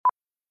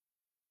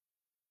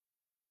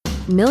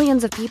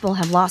Millions of people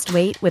have lost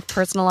weight with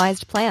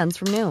personalized plans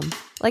from Noom.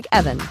 Like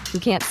Evan, who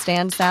can't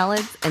stand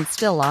salads and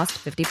still lost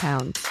 50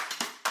 pounds.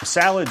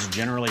 Salads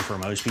generally for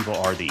most people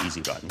are the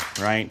easy button,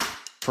 right?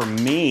 For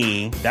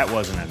me, that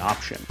wasn't an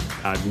option.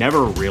 I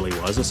never really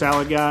was a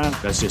salad guy.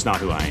 That's just not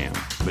who I am.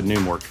 But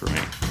Noom worked for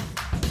me.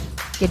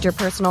 Get your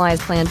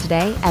personalized plan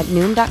today at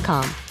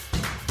Noom.com.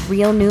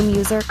 Real Noom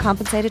user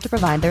compensated to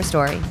provide their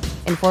story.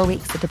 In 4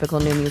 weeks, the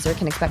typical Noom user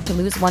can expect to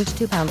lose 1 to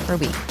 2 pounds per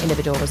week.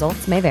 Individual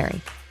results may vary.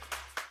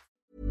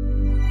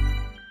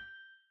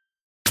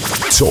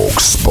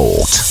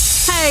 talkSPORT.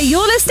 Hey,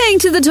 you're listening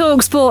to the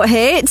talkSPORT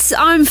Hits.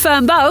 I'm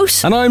Fern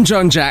Bolt. And I'm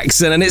John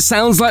Jackson, and it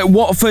sounds like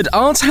Watford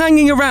aren't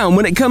hanging around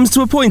when it comes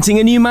to appointing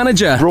a new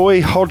manager.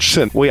 Roy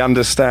Hodgson, we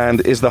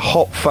understand, is the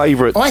hot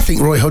favourite. I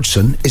think Roy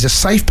Hodgson is a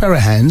safe pair of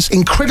hands,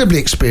 incredibly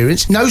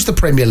experienced, knows the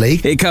Premier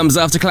League. It comes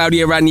after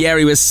Claudio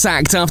Ranieri was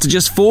sacked after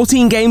just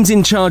 14 games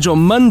in charge on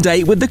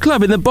Monday, with the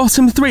club in the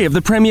bottom 3 of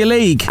the Premier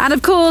League. And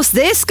of course,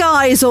 this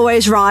guy is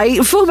always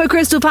right. Former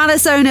Crystal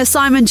Palace owner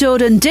Simon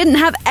Jordan didn't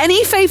have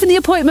any faith in the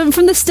appointment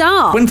from the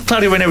start. When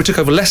Claudio Ranieri took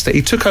over Leicester,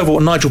 he took over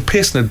what Nigel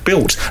Pearson had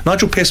built.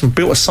 Nigel Pearson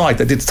built a side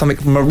that did something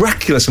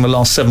miraculous in the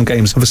last 7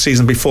 games of the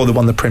season before they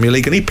won the Premier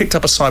League, and he picked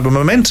up a side with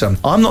momentum.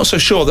 I'm not so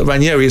sure that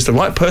Ranieri is the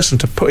right person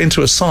to put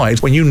into a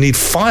side when you need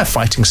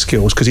firefighting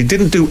skills, because he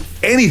didn't do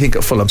anything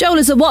at Fulham. Joel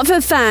is a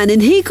Watford fan,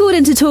 and he called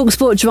into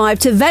talkSPORT Drive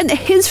to vent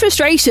his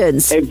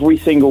frustrations. Every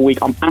single week,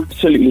 I'm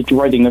absolutely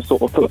dreading the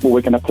sort of football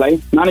we're going to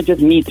play. Managers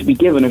need to be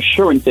given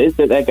assurances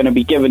that they're going to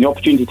be given the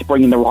opportunity to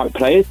bring in the right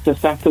players, to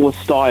settle a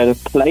style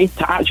of play,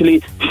 to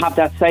actually have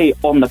that say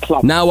on the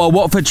club. Now, while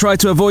Watford try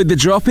to avoid the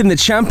drop in the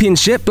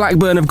Championship,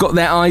 Blackburn have got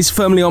their eyes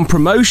firmly on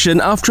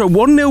promotion after a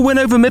 1-0 win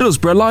over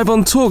Middlesbrough, live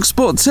on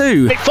talkSPORT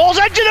 2. It falls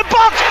into the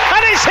box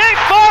and it's hit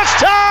first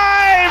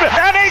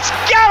time, and it's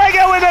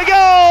Gallagher with a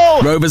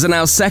goal. Rovers are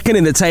now second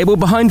in the table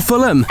behind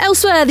Fulham.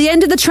 Elsewhere, the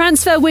end of the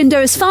transfer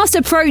window is fast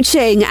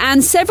approaching,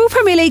 and several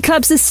Premier League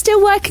clubs are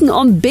still working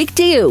on big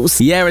deals.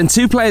 Yeah, and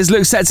 2 players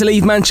look set to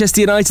leave Manchester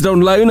United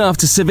on loan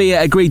after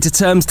Sevilla agreed to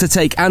terms to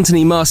take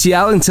Anthony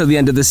Martial until the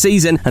end of the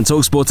season, and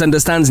talkSPORT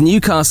understands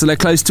Newcastle are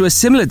close to a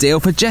similar deal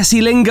for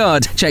Jesse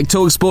Lingard. Check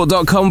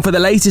talksport.com for the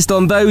latest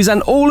on those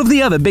and all of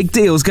the other big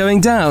deals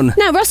going down.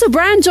 Now, Russell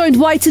Brand joined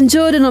White and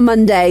Jordan on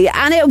Monday,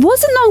 and it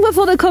wasn't long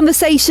before the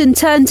conversation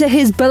turned to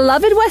his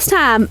beloved West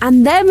Ham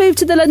and their move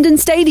to the London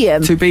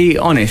Stadium. To be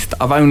honest,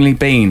 I've only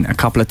been a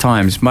couple of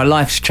times. My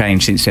life's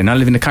changed since then. I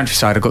live in the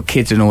countryside, I've got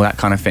kids and all that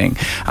kind of thing.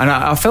 And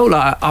I felt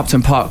like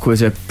Upton Park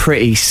was a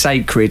pretty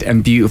sacred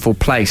and beautiful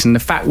place. And the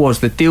fact was,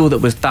 the deal that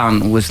was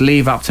done was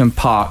leave Upton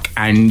Park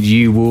and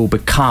you will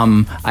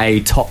become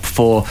a top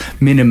 4,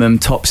 minimum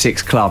top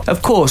 6 club.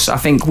 Of course, I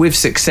think with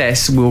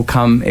success will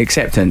come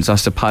acceptance, I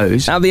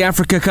suppose. At the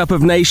Africa Cup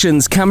of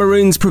Nations,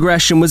 Cameroon's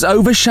progression was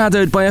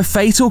overshadowed by a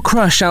fatal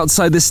crush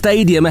outside the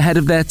stadium ahead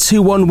of their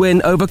 2-1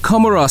 win over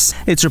Comoros.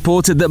 It's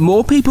reported that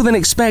more people than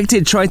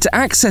expected tried to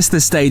access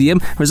the stadium,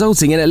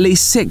 resulting in at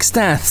least 6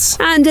 deaths.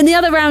 And in the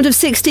other round of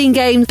 16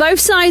 games, both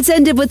sides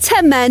ended with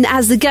 10 men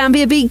as the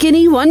Gambia beat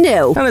Guinea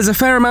 1-0. And there's a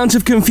fair amount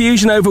of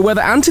confusion over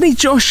whether Anthony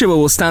Joshua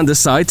will stand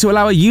aside to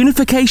allow a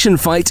unification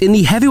fight in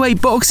the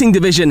heavyweight boxing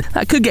division.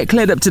 That could get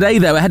cleared up today,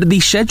 though, ahead of the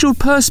scheduled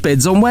purse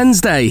bids on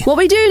Wednesday. What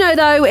we do know,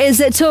 though, is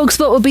that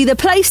talkSPORT will be the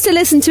place to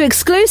listen to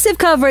exclusive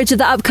coverage of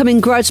the upcoming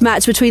grudge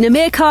match between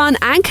Amir Khan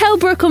and Kell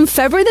Brook on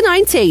February the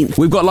 19th.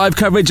 We've got live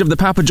coverage of the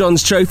Papa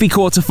John's Trophy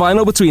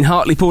quarter-final between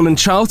Hartlepool and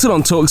Charlton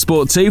on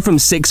talkSPORT 2 from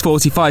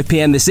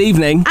 6:45pm this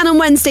evening. And on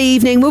Wednesday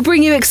evening, we'll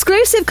bring you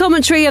exclusive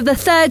commentary of the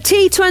 3rd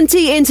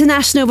T20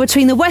 International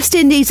between the West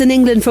Indies and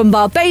England from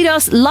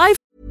Barbados, live.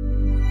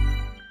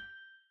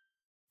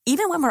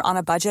 Even when we're on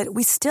a budget,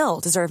 we still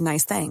deserve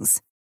nice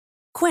things.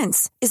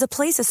 Quince is a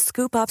place to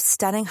scoop up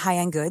stunning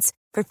high-end goods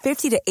for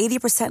 50 to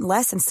 80%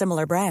 less than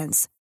similar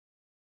brands.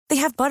 They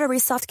have buttery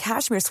soft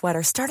cashmere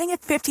sweaters starting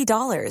at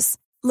 $50,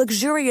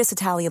 luxurious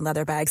Italian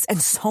leather bags,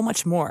 and so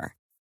much more.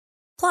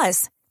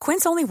 Plus,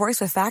 Quince only works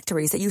with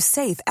factories that use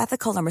safe,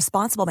 ethical, and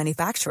responsible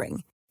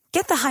manufacturing.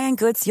 Get the high-end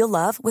goods you'll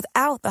love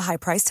without the high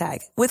price tag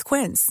with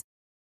Quince.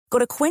 Go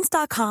to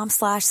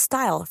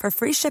quince.com/style for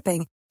free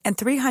shipping and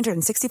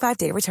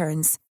 365-day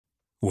returns.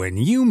 When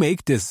you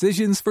make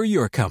decisions for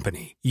your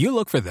company, you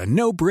look for the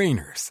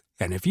no-brainers.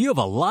 And if you have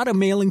a lot of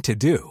mailing to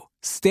do,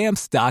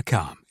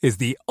 Stamps.com is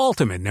the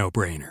ultimate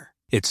no-brainer.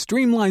 It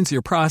streamlines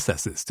your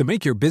processes to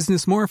make your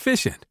business more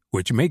efficient,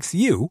 which makes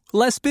you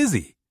less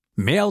busy.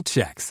 Mail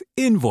checks,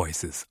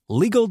 invoices,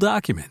 legal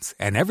documents,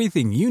 and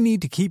everything you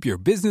need to keep your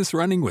business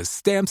running with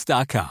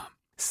Stamps.com.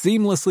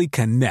 Seamlessly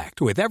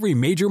connect with every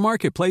major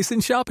marketplace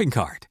and shopping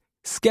cart.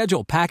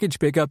 Schedule package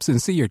pickups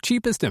and see your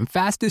cheapest and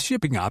fastest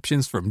shipping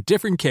options from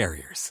different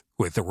carriers,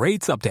 with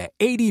rates up to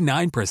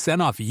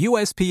 89% off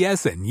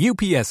USPS and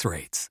UPS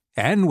rates.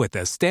 And with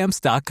the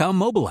Stamps.com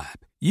mobile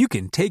app, you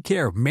can take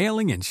care of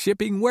mailing and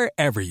shipping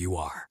wherever you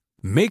are.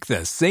 Make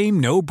the same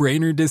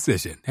no-brainer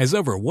decision as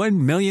over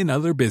 1 million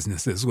other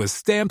businesses with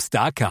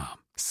Stamps.com.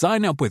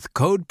 Sign up with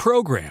code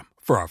PROGRAM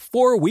for a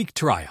 4-week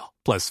trial,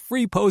 plus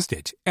free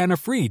postage and a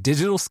free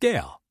digital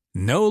scale.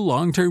 No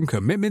long-term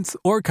commitments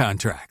or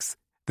contracts.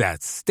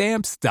 That's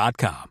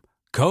Stamps.com.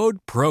 Code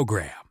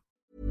Program.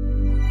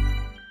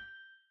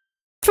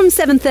 From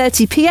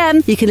 7:30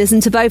 p.m, you can listen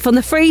to both on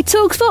the free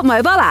talkSPORT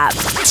mobile app.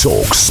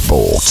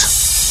 talkSPORT.